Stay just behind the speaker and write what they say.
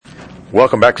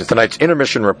Welcome back to tonight's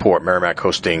Intermission Report. Merrimack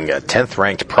hosting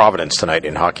 10th-ranked Providence tonight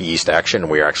in Hockey East action.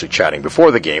 We are actually chatting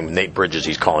before the game. Nate Bridges,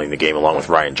 he's calling the game along with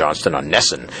Ryan Johnston on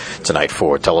NESN tonight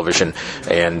for television.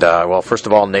 And, first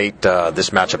of all, Nate, this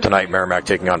matchup tonight, Merrimack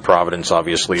taking on Providence.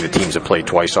 Obviously, the teams have played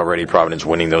twice already. Providence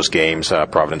winning those games.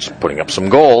 Providence putting up some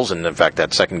goals. And, in fact,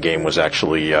 that second game was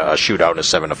actually a shootout,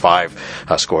 a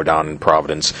 7-5 score down in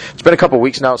Providence. It's been a couple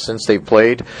weeks now since they've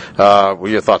played. What are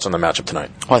your thoughts on the matchup tonight?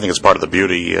 Well, I think it's part of the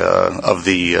beauty of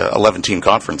the 11-team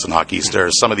conference in Hockey East.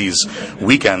 There's some of these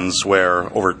weekends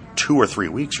where over 2 or 3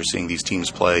 weeks you're seeing these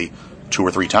teams play 2 or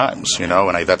 3 times,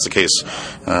 and that's the case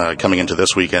coming into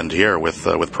this weekend here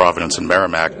with Providence and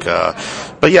Merrimack.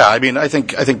 But yeah, I mean, I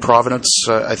think Providence.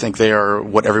 I think they are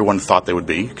what everyone thought they would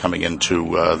be coming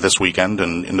into this weekend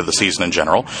and into the season in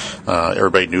general.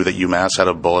 Everybody knew that UMass had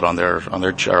a bullet on their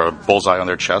bullseye on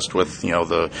their chest with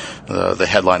the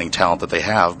headlining talent that they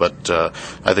have. But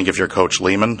I think if you're Coach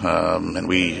Lehman, and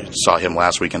we saw him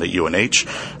last weekend at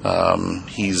UNH,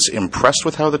 he's impressed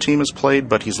with how the team has played,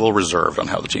 but he's a little reserved on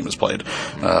how the team has played.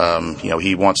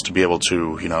 He wants to be able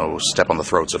to, step on the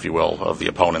throats, if you will, of the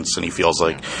opponents, and he feels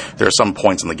like there are some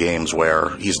points in the games where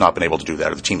he's not been able to do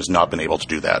that, or the team has not been able to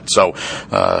do that. So,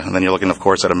 and then you're looking, of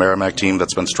course, at a Merrimack team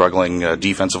that's been struggling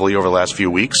defensively over the last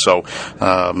few weeks. So,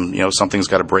 something's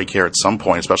got to break here at some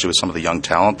point, especially with some of the young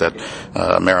talent that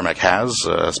Merrimack has,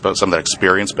 some of that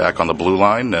experience back on the blue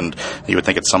line, and you would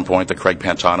think at some point that Craig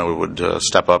Pantano would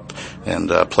step up and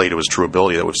play to his true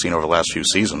ability that we've seen over the last few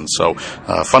seasons. So,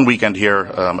 fun weekend here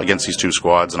against these two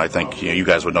squads, and I think you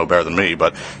guys would know better than me,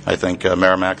 but I think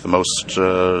Merrimack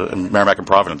and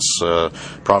Providence.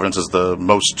 Providence is the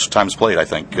most times played, I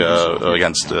think,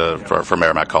 against for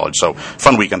Merrimack College. So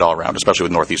fun weekend all around, especially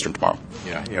with Northeastern tomorrow.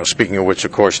 Yeah, speaking of which,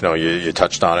 of course, you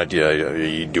touched on it.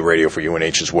 You do radio for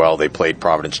UNH as well. They played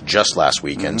Providence just last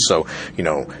weekend, so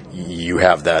you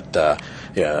have that.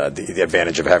 The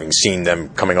advantage of having seen them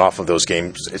coming off of those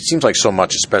games. It seems like so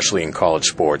much, especially in college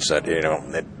sports, that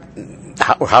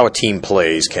how a team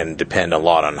plays can depend a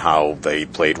lot on how they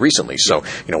played recently. So,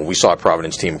 we saw a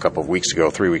Providence team a couple of weeks ago,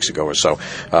 3 weeks ago or so,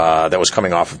 that was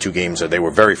coming off of 2 games that they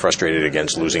were very frustrated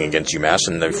against, losing against UMass,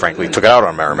 and they frankly took it out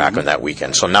on Merrimack on that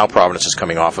weekend. So now Providence is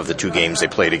coming off of the 2 games they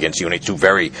played against UNH, 2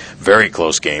 very, very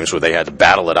close games where they had to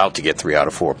battle it out to get 3 out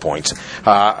of 4 points.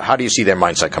 How do you see their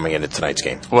mindset coming into tonight's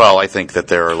game? Well, I think that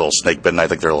they're a little snake-bitten. I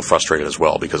think they're a little frustrated as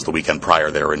well because the weekend prior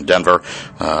they were in Denver.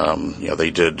 They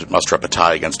did muster up a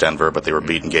tie against Denver, but they were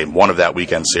beaten game 1 of that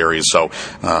weekend series. So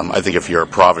I think if you're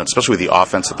Providence, especially with the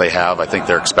offense that they have, I think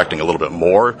they're expecting a little bit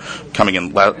more coming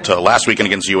in to last weekend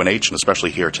against UNH and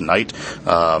especially here tonight.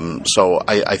 So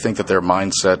I think that their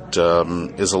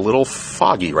mindset is a little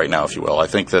foggy right now, if you will. I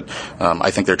think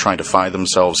they're trying to find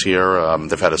themselves here.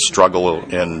 They've had a struggle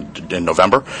in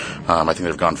November. I think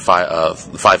they've gone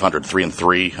 500,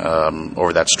 3-3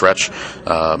 over that stretch.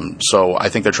 So I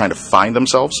think they're trying to find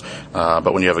themselves.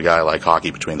 But when you have a guy like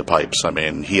Hockey between the pipes, I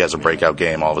mean, he has a breakout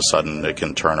game, all of a sudden it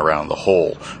can turn around the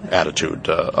whole attitude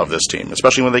of this team,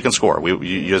 especially when they can score.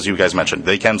 As you guys mentioned,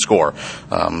 they can score.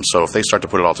 So if they start to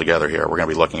put it all together here, we're going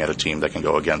to be looking at a team that can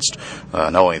go against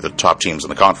not only the top teams in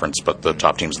the conference, but the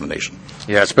top teams in the nation.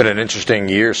 Yeah, it's been an interesting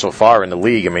year so far in the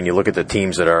league. I mean, you look at the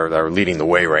teams that are leading the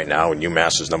way right now, and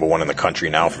UMass is number 1 in the country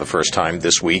now for the first time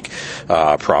this week.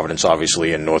 Providence,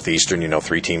 obviously, and Northeastern,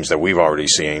 3 teams that we've already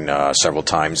seen several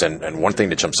times. And one thing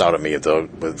that jumps out at me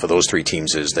for those 3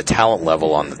 teams is the talent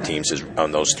level on the teams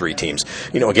on those 3 teams.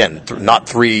 Again, not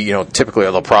 3. Typically,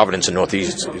 although Providence and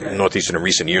Northeastern in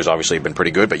recent years obviously have been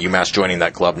pretty good, but UMass joining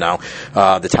that club now,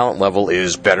 the talent level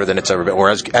is better than it's ever been, or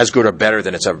as good or better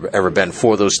than it's ever been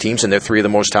for those teams. And they're 3 of the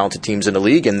most talented teams in the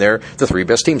league, and they're the 3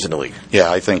 best teams in the league.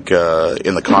 Yeah, I think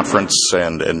in the conference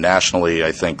and nationally,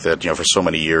 I think that for so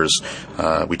many years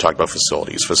we talked about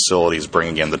facilities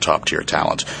bringing in the top tier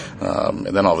talent, and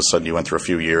then all of a sudden you went through a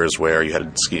few years where you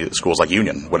had schools like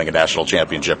Union winning a national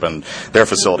championship, and their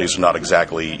facilities are not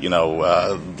exactly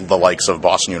the likes of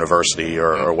Boston University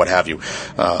or what have you.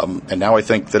 And now I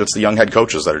think that it's the young head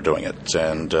coaches that are doing it,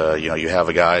 and you have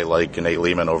a guy like Nate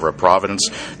Lehman over at Providence,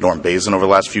 Norm Bazin over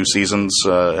the last few seasons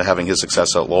having his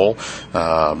success at Lowell,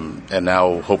 and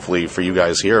now hopefully for you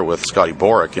guys here with Scotty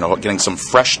Borick, getting some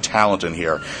fresh talent in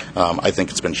here. I think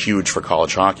it's been huge for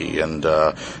college hockey, and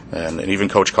even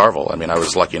Coach Carville. I mean, I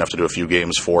was lucky enough to do a few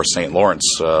games for St.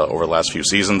 Lawrence over the last few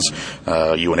seasons.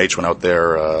 UNH went out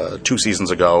there 2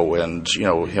 seasons ago, and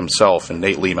himself and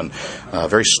Nate Lehman,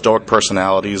 very stoic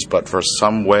personalities, but for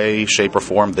some way, shape, or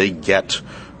form, they get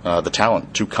the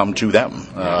talent to come to them,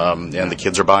 and the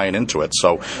kids are buying into it.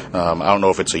 So I don't know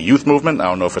if it's a youth movement, I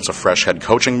don't know if it's a fresh head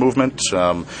coaching movement,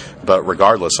 but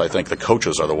regardless, I think the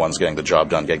coaches are the ones getting the job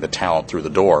done, getting the talent through the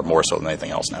door more so than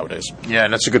anything else nowadays. Yeah,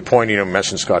 and that's a good point. You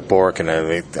mentioned Scott Borek, and I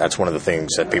think that's one of the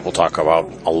things that people talk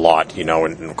about a lot.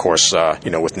 And of course,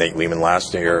 with Nate Lehman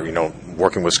last year,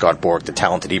 working with Scott Borek, the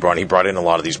talent that he brought in a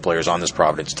lot of these players on this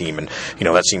Providence team, and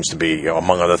that seems to be,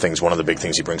 among other things, one of the big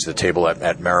things he brings to the table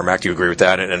at Merrimack. Do you agree with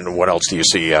that? And what else do you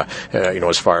see,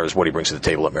 as far as what he brings to the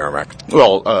table at Merrimack?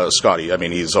 Well, Scotty,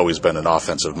 he's always been an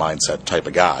offensive mindset type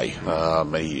of guy,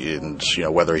 and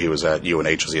whether he was at UNH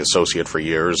as the associate for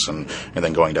years and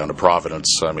then going down to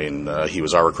Providence. He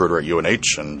was our recruiter at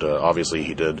UNH, and obviously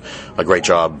he did a great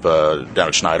job down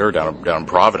at Schneider, down in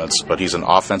Providence. But he's an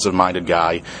offensive-minded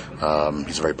guy.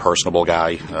 He's a very personable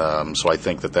guy. So I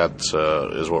think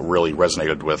that is what really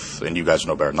resonated with, and you guys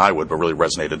know better than I would, but really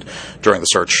resonated during the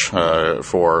search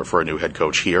for a new head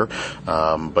coach here.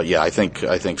 But yeah, I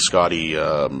think Scotty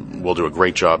will do a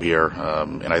great job here,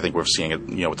 and I think we're seeing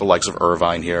it, with the likes of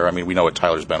Irvine here. We know what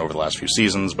Tyler's been over the last few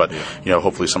seasons, but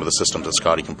hopefully some of the systems that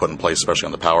Scotty can put in place, especially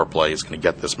on the power play, is going to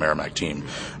get this Merrimack team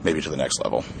maybe to the next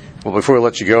level. Well, before we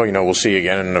let you go, we'll see you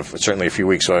again in certainly a few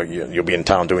weeks. You'll be in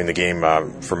town doing the game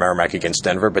for Merrimack against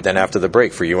Denver, but then after the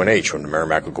break for UNH, when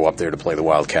Merrimack will go up there to play the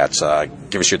Wildcats.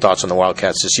 Give us your thoughts on the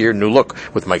Wildcats this year. New look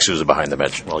with Mike Souza behind the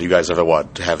bench. Well, you guys have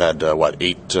had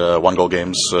 8 one-goal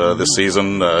games this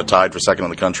season, tied for second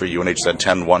in the country. UNH's had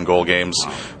 10 one-goal games,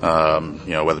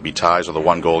 whether it be ties or the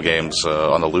one-goal games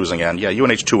on the losing end. Yeah,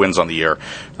 UNH 2 wins on the year.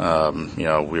 I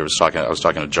was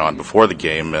talking to John before the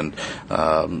game, and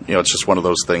it's just one of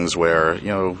those things where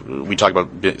we talked about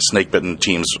snake-bitten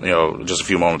teams just a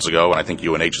few moments ago, and I think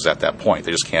UNH is at that point.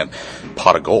 They just can't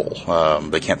pot a goal.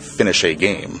 They can't finish a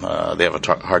game. They have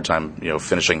a hard time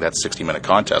finishing that 60-minute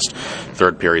contest.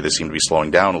 Third period, they seem to be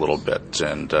slowing down a little bit,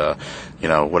 and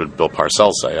what did Bill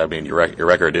Parcells say? Your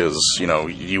record is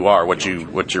you are what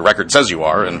your record says you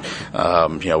are, and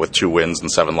with 2 wins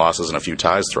and 7 losses and a few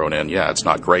ties thrown in, yeah, it's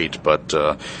not great, but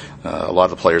a lot of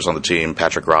the players on the team,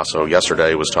 Patrick Grosso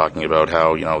yesterday was talking about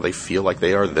how they feel like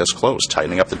they are this close,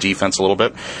 tightening up the defense a little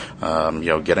bit,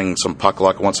 getting some puck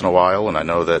luck once in a while. And I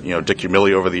know that Dick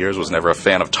Umili over the years was never a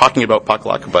fan of talking about puck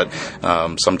luck, but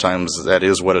sometimes that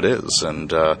is what it is.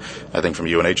 And I think from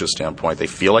UNH's standpoint, they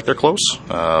feel like they're close,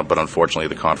 but unfortunately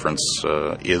the conference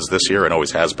is this year and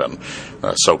always has been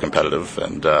so competitive,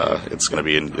 and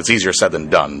it's easier said than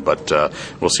done. But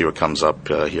we'll see what comes up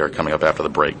here coming up after the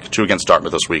break. 2 against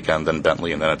Dartmouth this weekend, then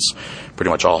Bentley, and then it's pretty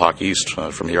much all Hockey East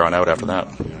from here on out after that.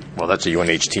 Well, that's a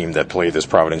UNH team that played this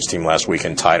Providence team last week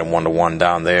and tied them 1-1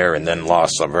 down there, and then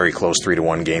lost a very close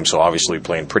 3-1 game. So obviously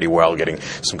playing pretty well, getting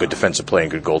some good defensive play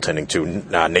and good goaltending too.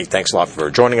 Nate, thanks a lot for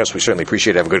joining us. We certainly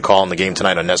appreciate it. Have a good call on the game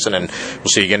tonight on NESN, and we'll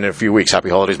see you again in a few weeks. Happy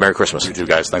holidays, Merry Christmas. You too,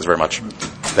 guys. Thanks very much.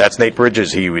 That's Nate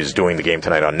Bridges. He was doing the game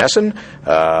tonight on NESN,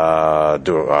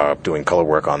 doing color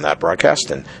work on that broadcast,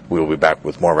 and we will be back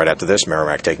with more right after this.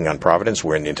 Merrimack taking on Providence.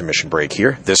 We're in the intermission break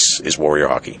here. This is Warrior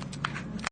Hockey.